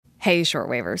Hey,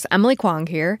 shortwavers. Emily Kwong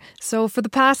here. So for the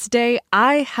past day,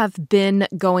 I have been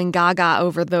going gaga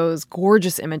over those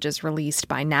gorgeous images released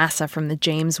by NASA from the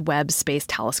James Webb Space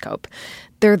Telescope.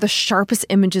 They're the sharpest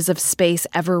images of space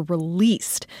ever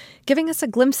released, giving us a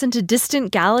glimpse into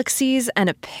distant galaxies and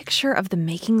a picture of the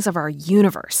makings of our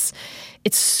universe.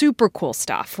 It's super cool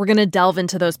stuff. We're going to delve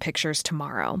into those pictures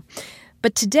tomorrow.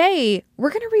 But today,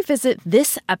 we're going to revisit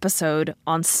this episode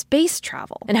on space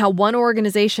travel and how one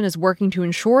organization is working to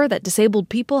ensure that disabled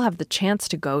people have the chance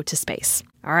to go to space.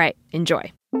 All right,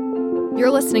 enjoy.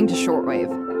 You're listening to Shortwave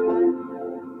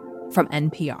from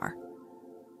NPR.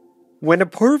 When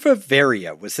Apurva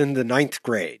Veria was in the 9th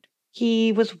grade,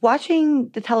 he was watching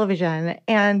the television,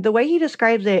 and the way he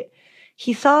describes it,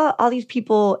 he saw all these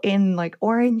people in like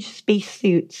orange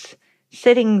spacesuits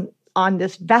sitting on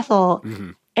this vessel.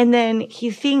 Mm-hmm. And then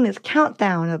he's seeing this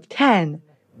countdown of 10,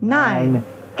 9,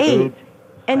 8.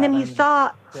 And then he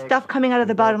saw stuff coming out of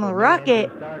the bottom of the rocket.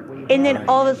 And then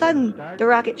all of a sudden, the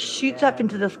rocket shoots up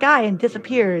into the sky and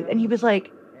disappears. And he was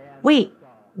like, wait,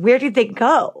 where did they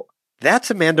go? That's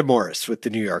Amanda Morris with the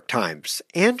New York Times.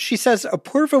 And she says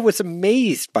Apurva was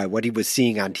amazed by what he was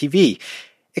seeing on TV,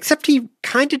 except he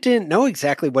kind of didn't know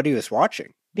exactly what he was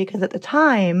watching. Because at the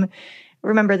time,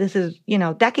 remember, this is,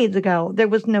 decades ago, there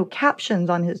was no captions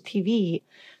on his TV.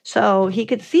 So he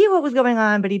could see what was going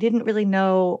on, but he didn't really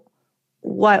know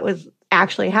what was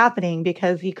actually happening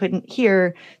because he couldn't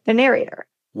hear the narrator.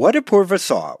 What Apurva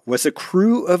saw was a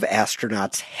crew of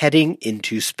astronauts heading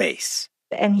into space.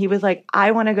 And he was like, I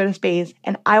want to go to space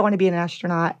and I want to be an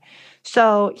astronaut.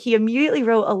 So he immediately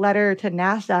wrote a letter to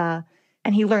NASA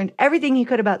and he learned everything he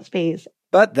could about space.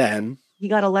 But then he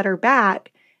got a letter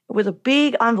back. It was a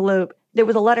big envelope. There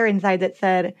was a letter inside that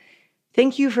said,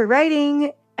 thank you for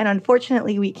writing, and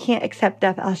unfortunately we can't accept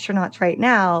deaf astronauts right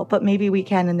now, but maybe we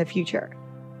can in the future.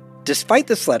 Despite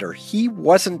this letter, he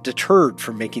wasn't deterred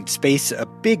from making space a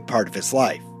big part of his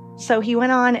life. So he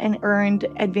went on and earned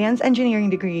advanced engineering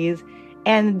degrees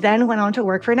and then went on to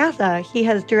work for NASA. He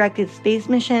has directed space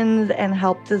missions and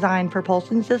helped design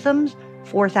propulsion systems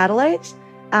for satellites.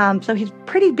 So he's a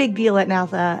pretty big deal at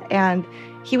NASA, and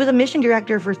he was a mission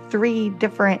director for 3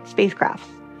 different spacecrafts.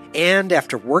 And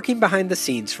after working behind the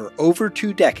scenes for over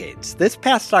 2 decades, this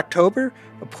past October,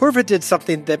 Apurva did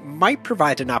something that might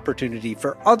provide an opportunity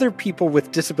for other people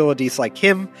with disabilities like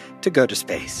him to go to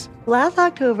space. Last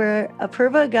October,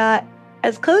 Apurva got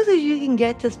as close as you can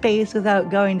get to space without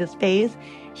going to space.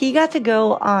 He got to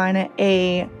go on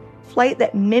a flight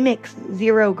that mimics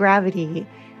zero gravity.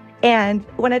 And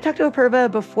when I talked to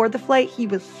Apurva before the flight, he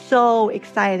was so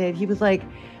excited. He was like,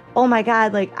 oh my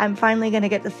God, I'm finally going to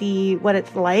get to see what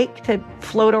it's like to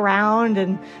float around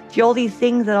and do all these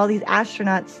things that all these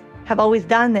astronauts have always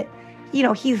done that,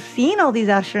 he's seen all these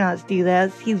astronauts do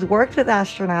this. He's worked with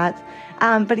astronauts,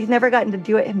 but he's never gotten to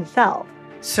do it himself.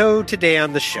 So today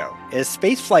on the show, as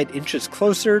spaceflight inches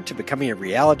closer to becoming a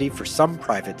reality for some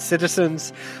private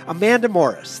citizens, Amanda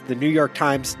Morris, the New York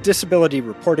Times Disability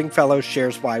Reporting Fellow,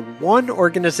 shares why one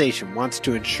organization wants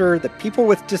to ensure that people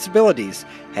with disabilities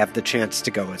have the chance to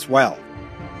go as well.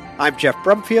 I'm Jeff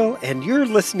Brumfield, and you're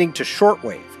listening to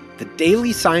Shortwave, the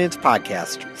daily science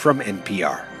podcast from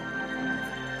NPR.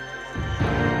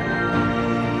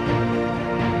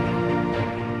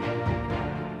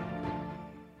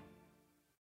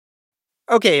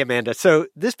 Okay, Amanda, so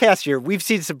this past year, we've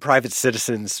seen some private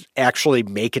citizens actually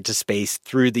make it to space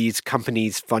through these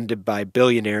companies funded by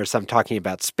billionaires. I'm talking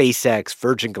about SpaceX,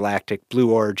 Virgin Galactic,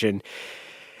 Blue Origin.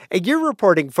 And your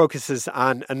reporting focuses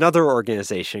on another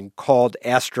organization called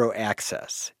Astro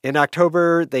Access. In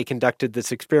October, they conducted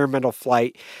this experimental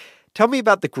flight. Tell me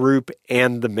about the group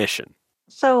and the mission.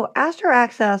 So Astro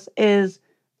Access is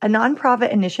a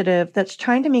nonprofit initiative that's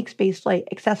trying to make spaceflight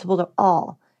accessible to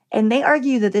all. And they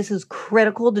argue that this is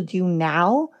critical to do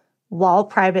now while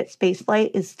private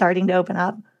spaceflight is starting to open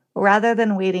up rather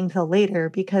than waiting till later,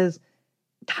 because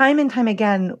time and time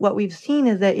again, what we've seen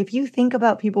is that if you think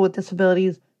about people with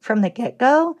disabilities from the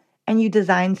get-go and you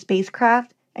design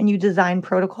spacecraft and you design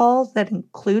protocols that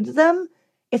includes them,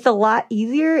 it's a lot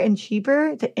easier and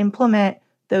cheaper to implement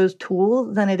those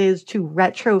tools than it is to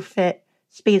retrofit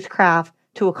spacecraft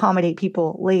to accommodate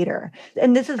people later.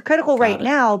 And this is critical right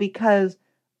now because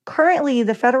currently,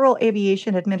 the Federal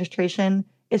Aviation Administration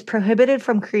is prohibited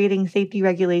from creating safety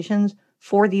regulations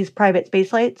for these private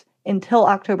spaceflights until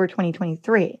October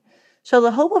 2023. So the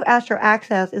hope of Astro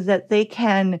Access is that they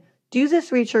can do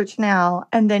this research now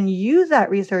and then use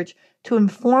that research to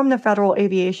inform the Federal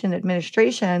Aviation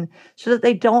Administration so that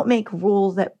they don't make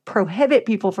rules that prohibit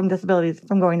people from disabilities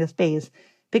from going to space.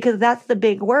 Because that's the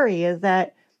big worry, is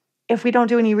that if we don't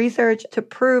do any research to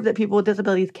prove that people with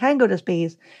disabilities can go to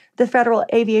space, the Federal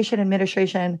Aviation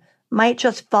Administration might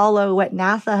just follow what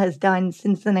NASA has done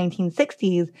since the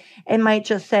 1960s and might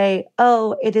just say,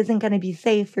 oh, it isn't going to be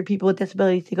safe for people with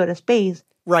disabilities to go to space.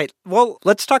 Right. Well,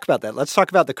 let's talk about that. Let's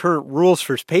talk about the current rules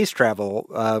for space travel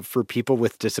for people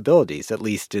with disabilities, at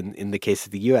least in the case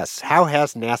of the U.S. How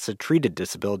has NASA treated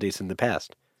disabilities in the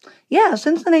past? Yeah,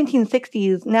 since the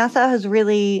 1960s, NASA has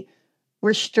really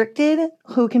restricted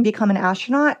who can become an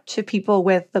astronaut to people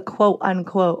with the quote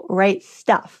unquote right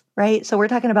stuff, right? So we're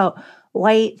talking about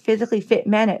white, physically fit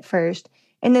men at first.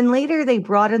 And then later they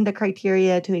broadened the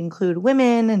criteria to include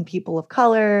women and people of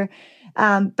color.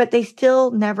 But they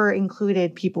still never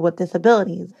included people with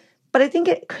disabilities. But I think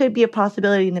it could be a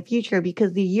possibility in the future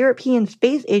because the European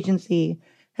Space Agency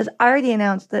has already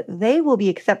announced that they will be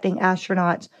accepting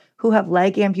astronauts who have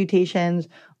leg amputations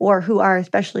or who are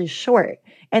especially short,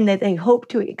 and that they hope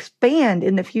to expand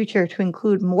in the future to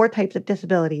include more types of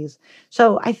disabilities.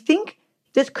 So I think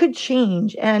this could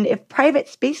change. And if private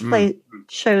spaceflight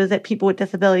shows that people with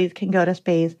disabilities can go to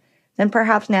space, then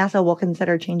perhaps NASA will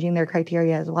consider changing their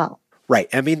criteria as well. Right.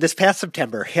 I mean, this past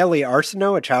September, Haley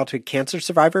Arsenault, a childhood cancer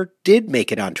survivor, did make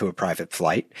it onto a private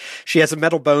flight. She has a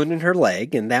metal bone in her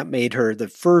leg, and that made her the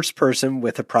first person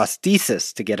with a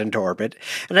prosthesis to get into orbit.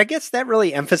 And I guess that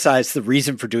really emphasized the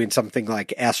reason for doing something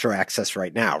like Astro Access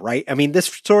right now, right? I mean,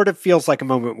 this sort of feels like a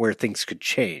moment where things could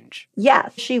change. Yeah,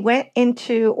 she went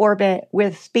into orbit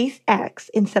with SpaceX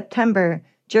in September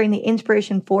during the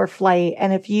Inspiration 4 flight.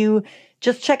 And if you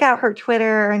just check out her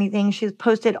Twitter or anything, she's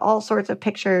posted all sorts of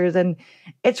pictures and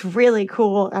it's really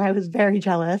cool. And I was very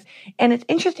jealous. And it's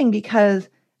interesting because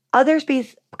other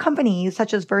space companies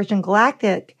such as Virgin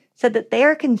Galactic said that they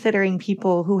are considering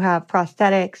people who have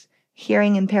prosthetics,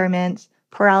 hearing impairments,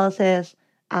 paralysis,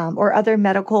 or other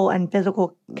medical and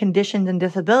physical conditions and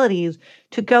disabilities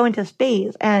to go into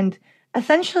space. And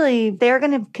essentially, they're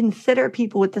going to consider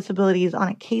people with disabilities on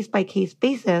a case-by-case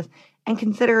basis and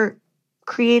consider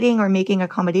creating or making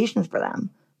accommodations for them.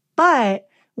 But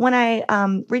when I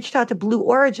reached out to Blue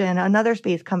Origin, another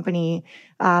space company,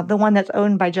 the one that's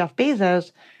owned by Jeff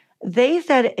Bezos, they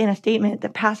said in a statement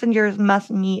that passengers must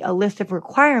meet a list of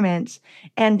requirements.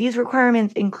 And these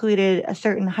requirements included a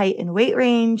certain height and weight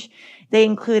range. They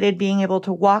included being able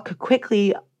to walk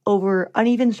quickly over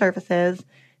uneven surfaces,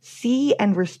 see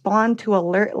and respond to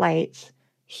alert lights,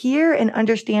 hear and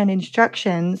understand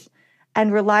instructions,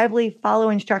 and reliably follow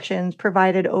instructions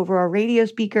provided over a radio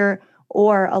speaker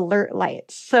or alert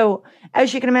lights. So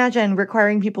as you can imagine,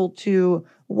 requiring people to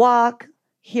walk,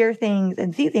 hear things,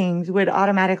 and see things would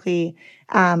automatically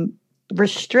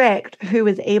restrict who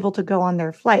is able to go on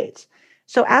their flights.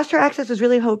 So Astro Access is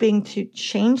really hoping to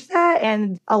change that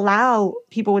and allow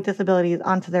people with disabilities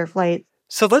onto their flights.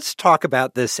 So let's talk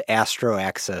about this Astro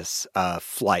Access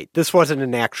flight. This wasn't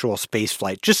an actual space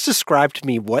flight. Just describe to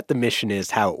me what the mission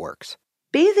is, how it works.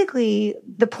 Basically,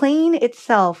 the plane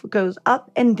itself goes up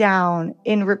and down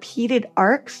in repeated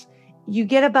arcs. You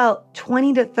get about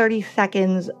 20 to 30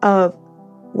 seconds of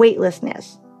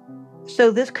weightlessness.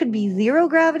 So this could be zero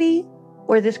gravity,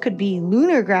 or this could be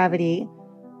lunar gravity,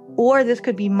 or this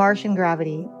could be Martian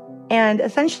gravity. And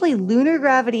essentially, lunar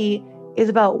gravity is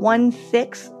about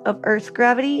 1/6 of Earth's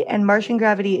gravity, and Martian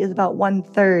gravity is about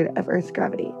 1/3 of Earth's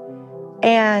gravity.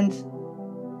 And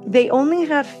they only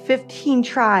have 15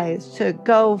 tries to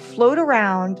go float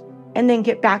around and then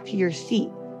get back to your seat.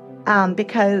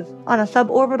 Because on a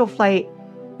suborbital flight,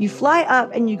 you fly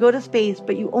up and you go to space,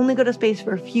 but you only go to space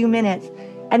for a few minutes.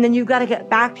 And then you've got to get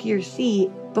back to your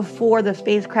seat before the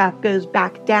spacecraft goes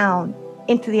back down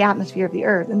into the atmosphere of the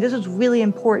Earth. And this is really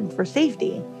important for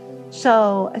safety.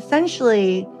 So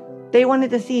essentially, they wanted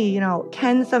to see,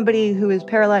 can somebody who is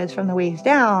paralyzed from the waist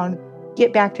down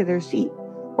get back to their seat?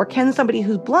 Or can somebody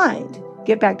who's blind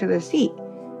get back to their seat?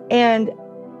 And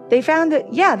they found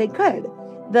that, yeah, they could.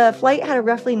 The flight had a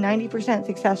roughly 90%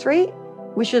 success rate,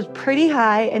 which is pretty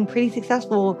high and pretty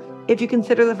successful if you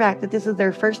consider the fact that this is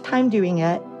their first time doing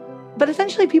it. But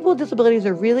essentially, people with disabilities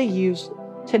are really used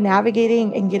to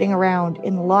navigating and getting around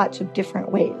in lots of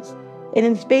different ways. And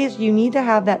in space, you need to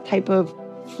have that type of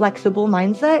flexible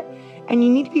mindset, and you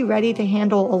need to be ready to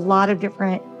handle a lot of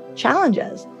different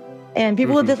challenges. And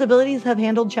people with disabilities have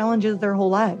handled challenges their whole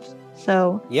lives.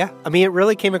 So, yeah, I mean, it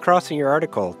really came across in your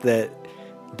article that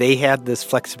they had this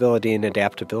flexibility and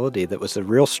adaptability that was a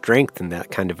real strength in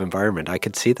that kind of environment. I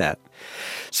could see that.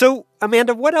 So,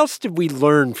 Amanda, what else did we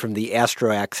learn from the Astro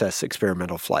Access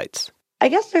experimental flights? I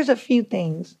guess there's a few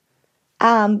things.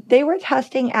 They were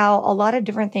testing out a lot of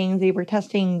different things. They were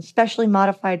testing specially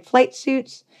modified flight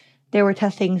suits. They were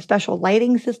testing special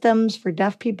lighting systems for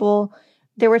deaf people.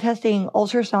 they were testing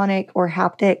ultrasonic or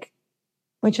haptic,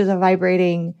 which is a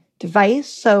vibrating device.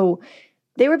 So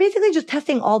they were basically just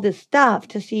testing all this stuff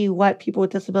to see what people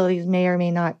with disabilities may or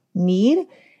may not need.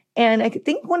 And I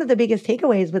think one of the biggest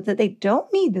takeaways was that they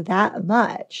don't need that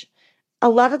much. A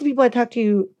lot of the people I talked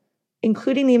to,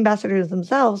 including the ambassadors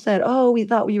themselves, said, oh, we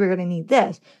thought we were going to need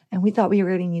this and we thought we were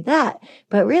going to need that.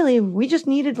 But really, we just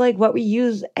needed like what we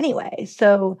use anyway.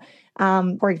 So,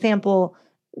 for example,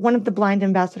 one of the blind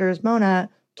ambassadors, Mona,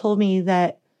 told me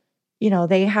that,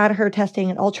 they had her testing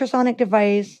an ultrasonic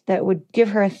device that would give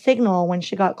her a signal when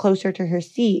she got closer to her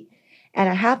seat and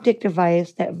a haptic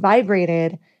device that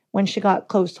vibrated when she got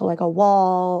close to like a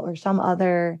wall or some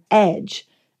other edge.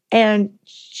 And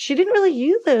she didn't really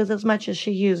use those as much as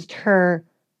she used her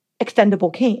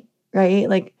extendable cane,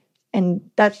 right? And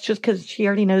that's just because she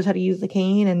already knows how to use the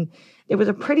cane. And it was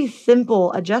a pretty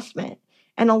simple adjustment.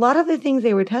 And a lot of the things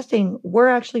they were testing were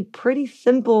actually pretty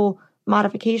simple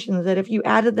modifications that if you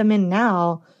added them in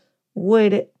now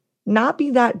would not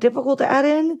be that difficult to add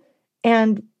in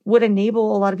and would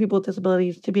enable a lot of people with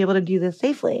disabilities to be able to do this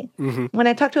safely. Mm-hmm. When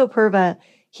I talked to Apurva,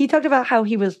 he talked about how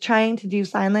he was trying to do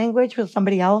sign language with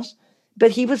somebody else,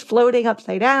 but he was floating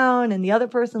upside down and the other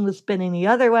person was spinning the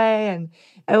other way. And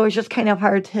it was just kind of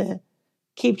hard to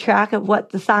keep track of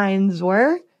what the signs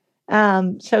were.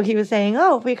 So he was saying,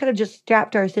 if we could have just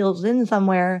strapped ourselves in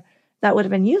somewhere, that would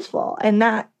have been useful. And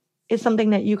that is something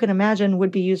that you can imagine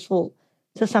would be useful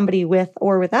to somebody with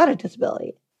or without a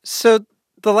disability. So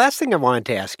the last thing I wanted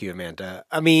to ask you, Amanda,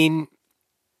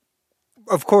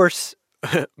 of course,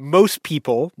 most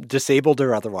people, disabled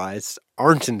or otherwise,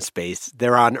 aren't in space.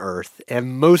 They're on Earth.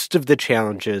 And most of the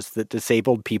challenges that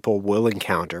disabled people will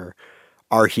encounter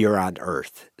are here on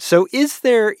Earth. So is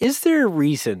there a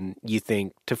reason, you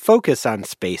think, to focus on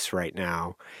space right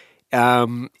now?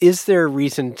 Is there a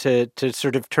reason to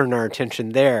sort of turn our attention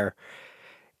there,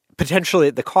 potentially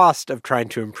at the cost of trying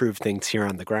to improve things here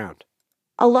on the ground?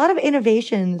 A lot of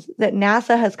innovations that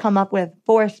NASA has come up with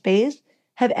for space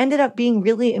have ended up being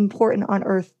really important on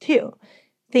Earth too.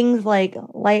 Things like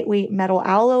lightweight metal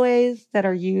alloys that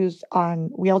are used on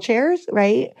wheelchairs,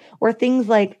 right? Or things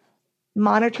like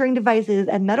monitoring devices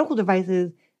and medical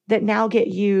devices that now get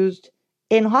used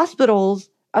in hospitals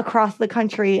across the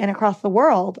country and across the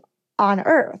world on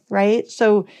Earth, right?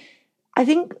 So I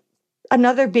think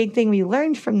another big thing we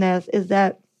learned from this is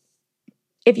that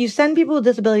if you send people with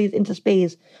disabilities into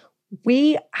space,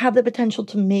 we have the potential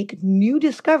to make new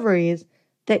discoveries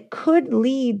that could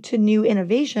lead to new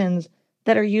innovations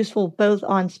that are useful both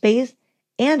on space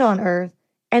and on Earth.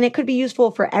 And it could be useful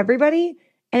for everybody,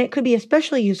 and it could be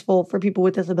especially useful for people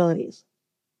with disabilities.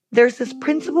 There's this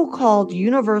principle called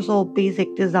universal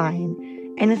basic design.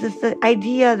 And it's this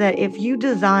idea that if you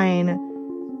design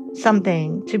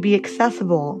something to be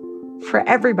accessible for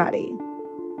everybody,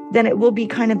 then it will be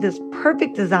kind of this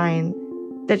perfect design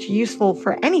that's useful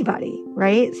for anybody,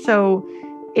 right? So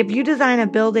if you design a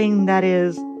building that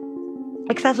is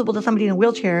accessible to somebody in a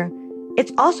wheelchair,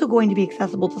 it's also going to be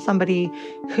accessible to somebody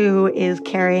who is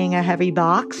carrying a heavy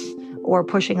box or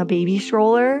pushing a baby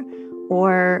stroller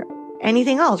or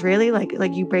anything else, really,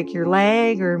 like you break your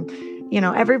leg or,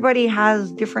 everybody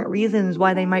has different reasons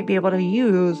why they might be able to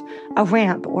use a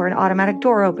ramp or an automatic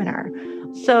door opener.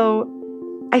 So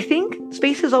I think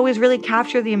space has always really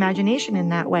captured the imagination in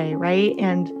that way, right?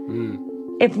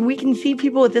 And if we can see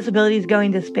people with disabilities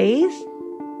going to space,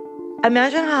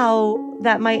 imagine how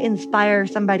that might inspire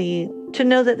somebody to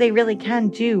know that they really can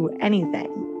do anything.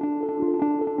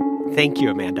 Thank you,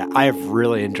 Amanda. I have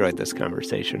really enjoyed this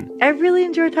conversation. I really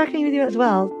enjoyed talking with you as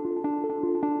well.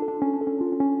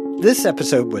 This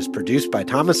episode was produced by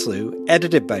Thomas Liu,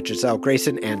 edited by Giselle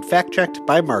Grayson, and fact-checked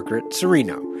by Margaret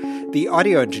Serino. The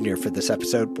audio engineer for this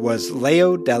episode was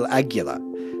Leo Del Aguila.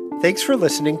 Thanks for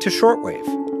listening to Shortwave,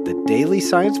 the daily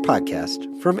science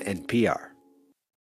podcast from NPR.